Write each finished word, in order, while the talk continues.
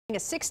A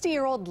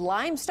 60-year-old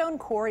limestone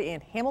quarry in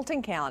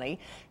Hamilton County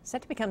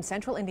set to become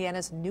central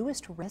Indiana's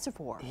newest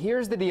reservoir.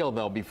 Here's the deal,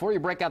 though. Before you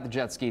break out the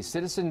jet ski,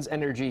 Citizens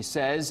Energy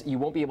says you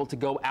won't be able to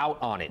go out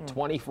on it.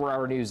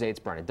 24-hour News 8's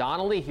Brenna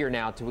Donnelly here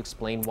now to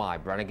explain why.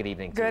 Brenna, good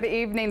evening. Good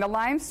evening. The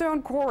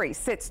limestone quarry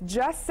sits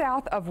just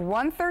south of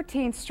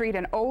 113th Street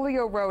and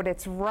Oleo Road.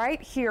 It's right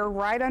here,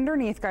 right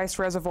underneath Geist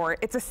Reservoir.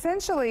 It's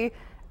essentially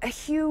a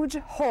huge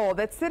hole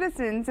that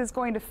Citizens is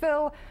going to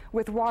fill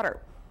with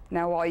water.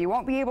 Now, while you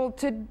won't be able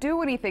to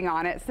do anything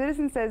on it,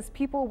 Citizens says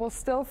people will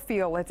still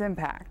feel its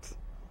impact.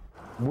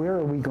 Where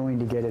are we going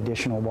to get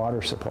additional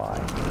water supply?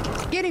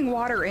 Getting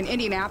water in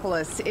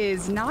Indianapolis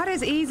is not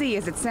as easy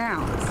as it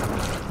sounds.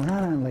 We're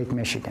not on Lake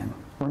Michigan.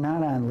 We're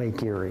not on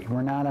Lake Erie.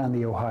 We're not on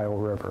the Ohio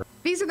River.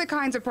 These are the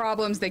kinds of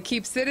problems that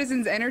keep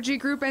Citizens Energy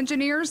Group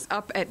engineers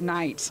up at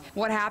night.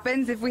 What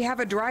happens if we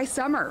have a dry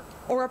summer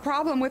or a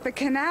problem with a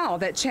canal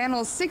that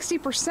channels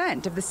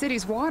 60% of the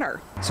city's water?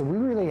 So we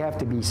really have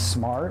to be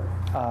smart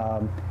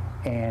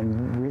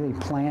and really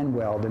plan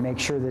well to make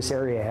sure this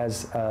area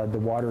has the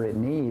water it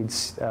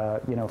needs,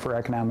 for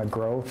economic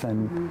growth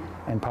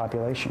and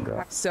population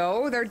growth.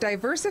 So they're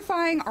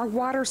diversifying our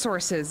water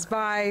sources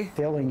by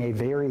filling a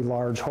very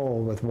large hole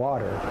with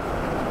water.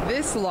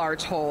 This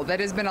large hole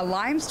that has been a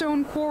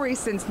limestone quarry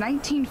since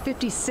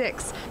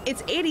 1956.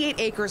 It's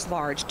 88 acres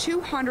large,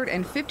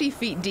 250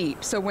 feet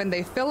deep. So when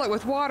they fill it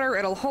with water,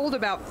 it'll hold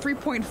about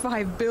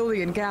 3.5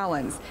 billion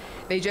gallons.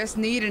 They just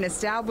need an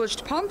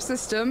established pump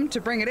system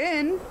to bring it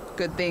in.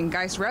 Good thing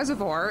Geist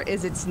Reservoir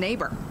is its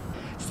neighbor.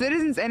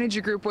 Citizens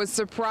Energy Group was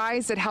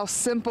surprised at how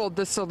simple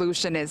the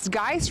solution is.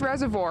 Geist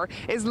Reservoir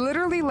is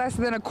literally less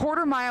than a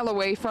quarter mile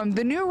away from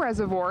the new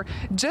reservoir,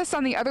 just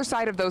on the other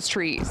side of those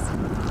trees.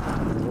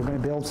 We're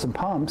going to build some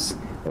pumps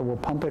that will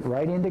pump it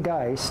right into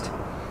Geist,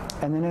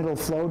 and then it'll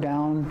flow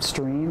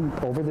downstream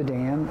over the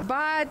dam.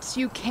 But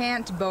you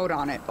can't boat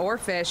on it, or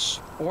fish,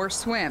 or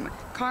swim.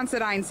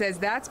 Considine says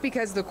that's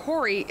because the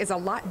quarry is a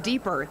lot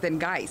deeper than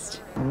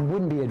Geist. It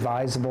wouldn't be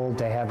advisable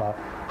to have a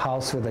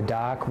house with a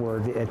dock where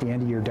at the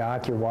end of your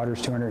dock your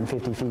water's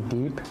 250 feet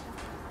deep.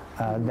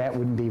 That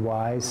wouldn't be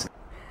wise.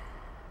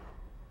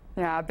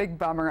 Yeah, big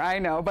bummer, I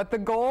know. But the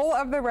goal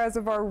of the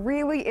reservoir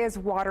really is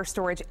water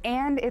storage,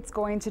 and it's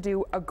going to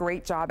do a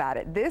great job at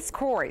it. This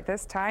quarry,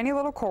 this tiny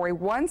little quarry,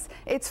 once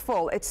it's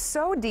full, it's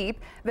so deep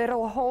that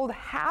it'll hold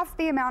half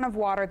the amount of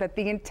water that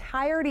the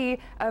entirety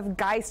of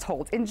Geist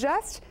holds in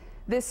just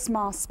this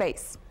small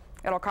space.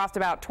 It'll cost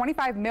about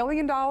 $25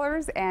 million,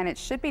 and it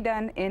should be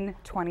done in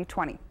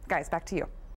 2020. Guys, back to you.